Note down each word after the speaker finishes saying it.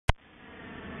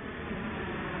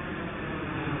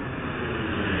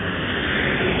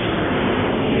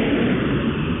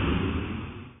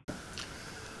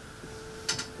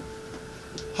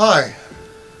Hi,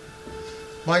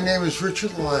 my name is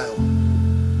Richard Lyle.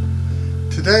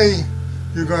 Today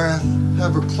you're going to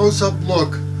have a close-up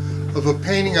look of a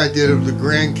painting I did of the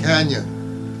Grand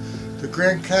Canyon. The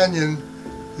Grand Canyon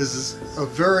is a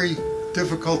very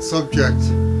difficult subject.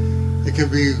 It can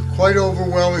be quite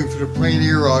overwhelming for the plein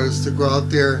air artists to go out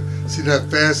there and see that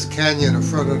vast canyon in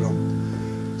front of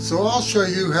them. So I'll show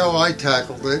you how I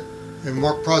tackled it and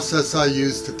what process I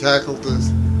used to tackle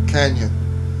this canyon.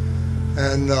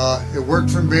 And it worked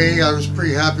for me. I was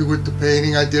pretty happy with the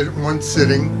painting. I did it in one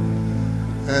sitting,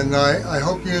 and I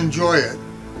hope you enjoy it.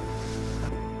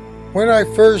 When I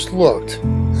first looked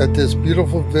at this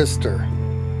beautiful vista,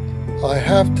 I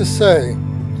have to say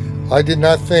I did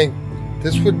not think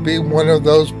this would be one of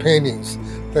those paintings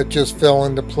that just fell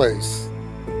into place.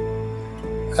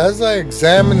 As I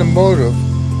examined the motive,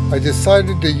 I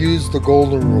decided to use the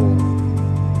golden rule.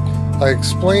 I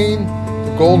explained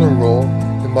the golden rule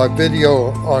in my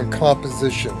video on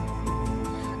composition.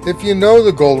 If you know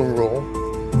the golden rule,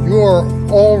 you are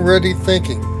already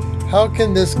thinking, how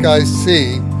can this guy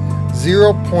see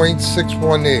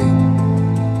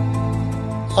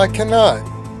 0.618? I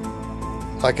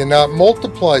cannot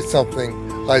multiply something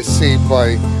I see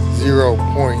by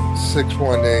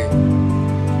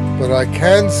 0.618, but I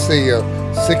can see a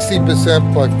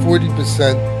 60% by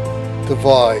 40%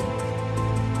 divide.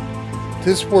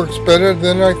 This works better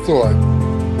than I thought.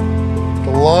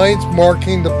 The lines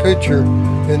marking the picture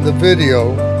in the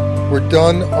video were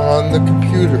done on the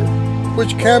computer,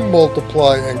 which can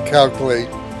multiply and calculate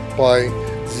by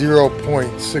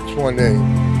 0.618.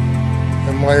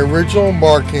 And my original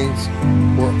markings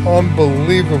were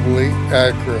unbelievably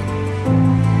accurate.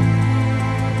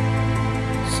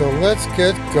 So let's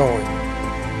get going.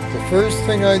 The first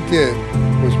thing I did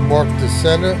was mark the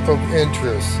center of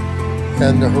interest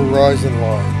and the horizon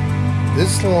line.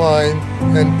 This line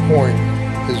and point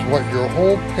is what your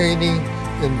whole painting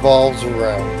involves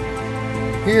around.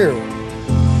 Here,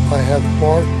 I have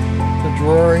marked the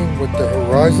drawing with the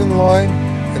horizon line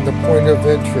and the point of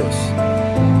interest,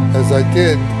 as I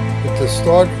did with the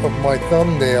start of my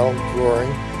thumbnail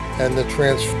drawing and the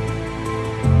transfer.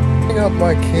 Putting up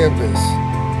my canvas,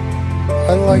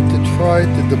 I like to try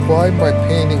to divide my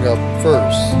painting up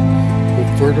first with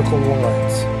vertical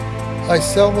lines. I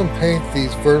seldom paint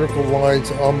these vertical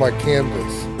lines on my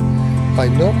canvas. I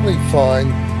normally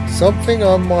find something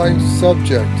on my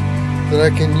subject that I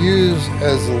can use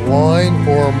as a line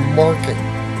or a marking.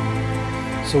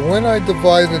 So when I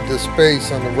divided the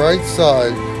space on the right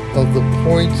side of the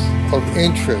points of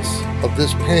interest of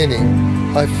this painting,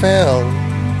 I found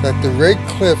that the red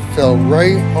cliff fell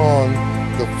right on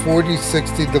the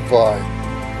 40-60 divide.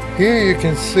 Here you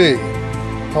can see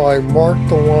how I marked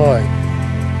the line.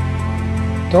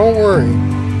 Don't worry,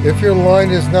 if your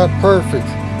line is not perfect,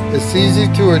 it's easy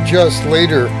to adjust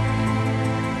later.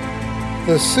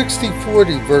 The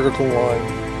 60-40 vertical line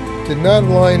did not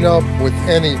line up with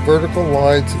any vertical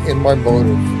lines in my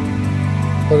motive,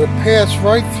 but it passed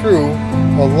right through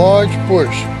a large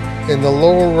bush in the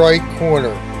lower right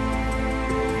corner.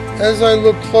 As I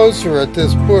looked closer at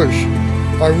this bush,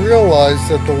 I realized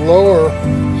that the lower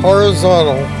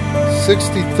horizontal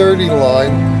 60-30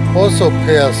 line also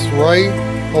passed right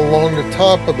along the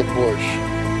top of the bush.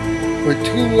 With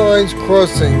two lines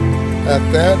crossing at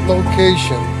that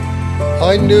location,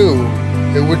 I knew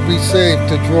it would be safe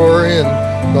to draw in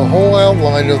the whole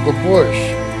outline of the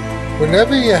bush.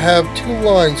 Whenever you have two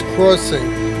lines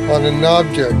crossing on an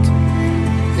object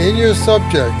in your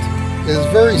subject, it is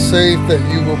very safe that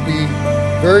you will be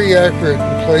very accurate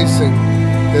in placing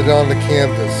it on the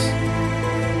canvas.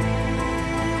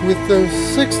 With the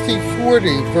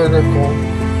 60-40 vertical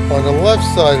on the left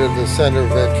side of the center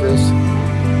of interest,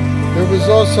 there was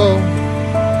also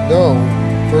no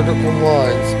vertical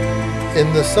lines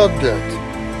in the subject,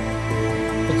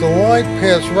 but the line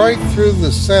passed right through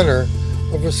the center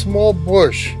of a small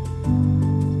bush.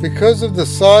 Because of the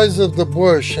size of the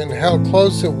bush and how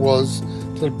close it was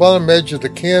to the bottom edge of the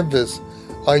canvas,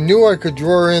 I knew I could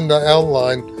draw in the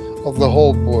outline of the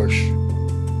whole bush.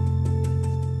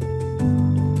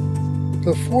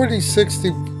 The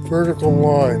 40-60 vertical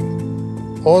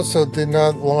line also did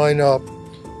not line up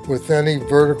with any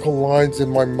vertical lines in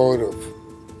my motive,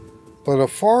 but a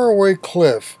faraway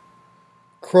cliff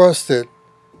crossed it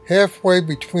halfway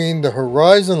between the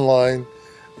horizon line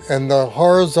and the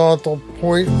horizontal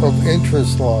point of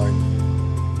interest line.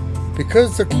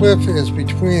 Because the cliff is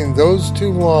between those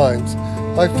two lines,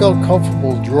 I felt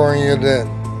comfortable drawing it in.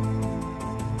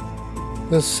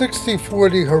 The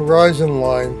 60-40 horizon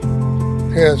line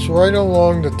passed right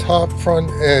along the top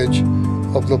front edge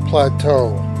of the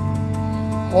plateau.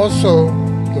 Also,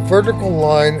 the vertical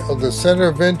line of the center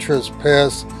of interest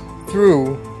passed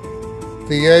through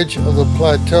the edge of the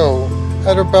plateau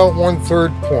at about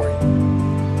 1/3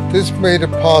 point. This made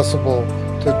it possible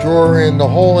to draw in the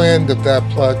whole end of that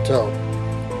plateau.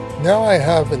 Now I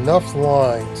have enough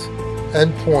lines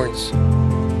and points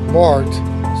marked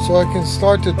so I can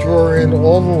start to draw in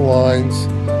all the lines,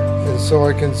 and so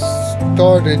I can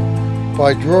start it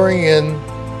by drawing in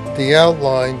the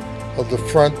outline of the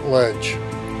front ledge.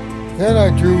 Then I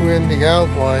drew in the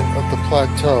outline of the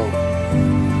plateau.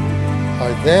 I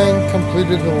then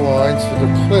completed the lines for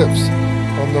the cliffs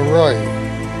on the right.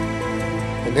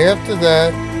 And after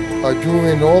that, I drew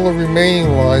in all the remaining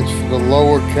lines for the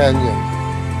lower canyon.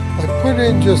 I put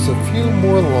in just a few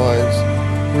more lines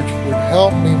which would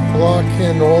help me block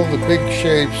in all the big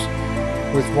shapes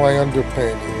with my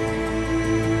underpainting.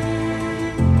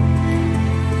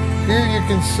 Here you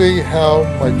can see how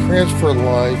my transfer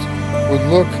lines would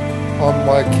look on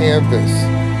my canvas.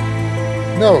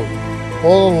 Note,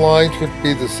 all the lines would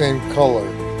be the same color.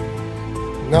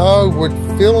 Now I would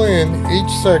fill in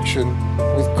each section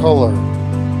with color.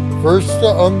 First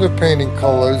the underpainting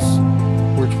colors,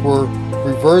 which were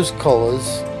reverse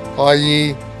colors,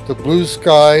 i.e. the blue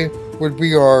sky would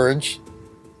be orange.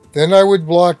 Then I would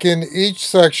block in each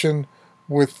section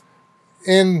with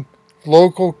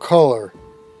local color.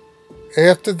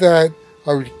 After that,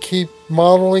 I would keep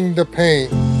modeling the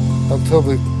paint until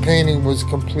the painting was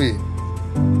complete.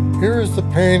 Here is the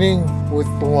painting with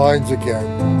the lines again.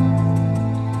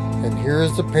 And here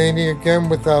is the painting again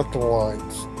without the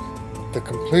lines. The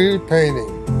completed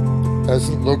painting as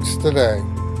it looks today.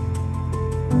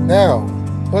 Now,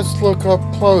 let's look up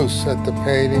close at the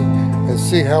painting and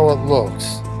see how it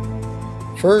looks.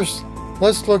 First,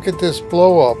 let's look at this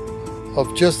blow up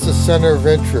of just the center of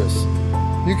interest.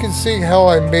 You can see how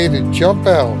I made it jump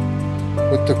out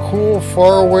with the cool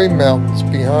faraway mountains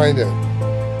behind it.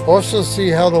 Also see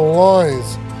how the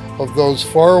lines of those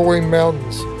faraway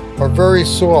mountains are very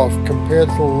soft compared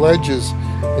to the ledges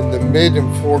in the mid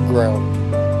and foreground.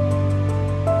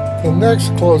 The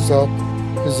next close-up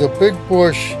is a big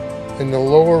bush in the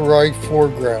lower right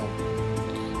foreground.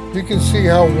 You can see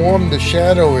how warm the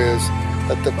shadow is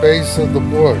at the base of the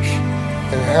bush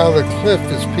and how the cliff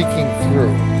is peeking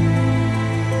through.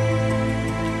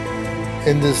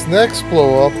 In this next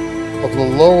blow-up of the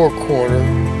lower corner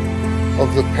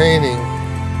of the painting,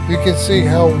 you can see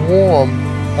how warm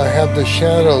I have the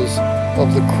shadows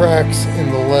of the cracks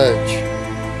in the ledge.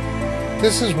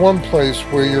 This is one place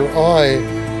where your eye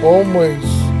always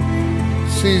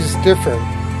sees different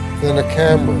than a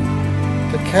camera.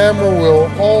 The camera will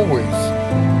always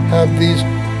have these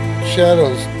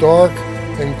shadows dark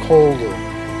and colder.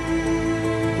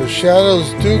 The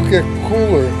shadows do get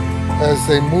cooler as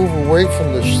they move away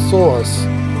from the source.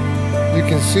 You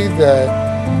can see that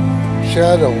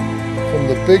shadow from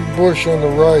the big bush on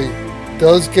the right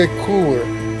does get cooler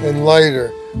and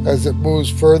lighter as it moves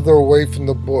further away from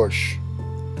the bush.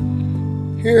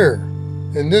 Here,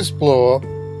 in this blow-up,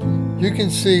 you can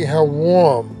see how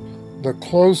warm the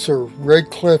closer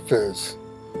red cliff is.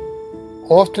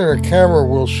 Often a camera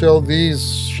will show these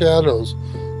shadows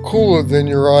cooler than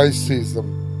your eye sees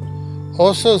them.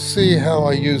 Also see how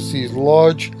I use these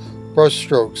large brush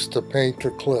strokes to paint the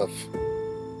cliff.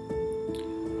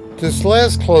 This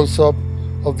last close-up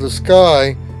of the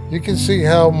sky, you can see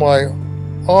how my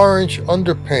orange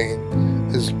underpaint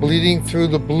is bleeding through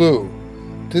the blue.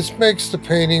 This makes the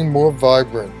painting more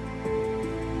vibrant.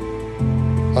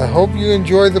 I hope you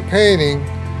enjoy the painting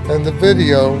and the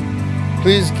video.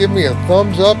 Please give me a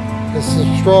thumbs up and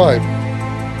subscribe.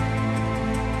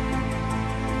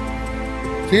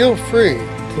 Feel free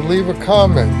to leave a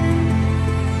comment.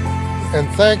 And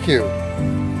thank you.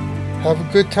 Have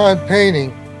a good time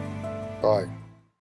painting. Bye.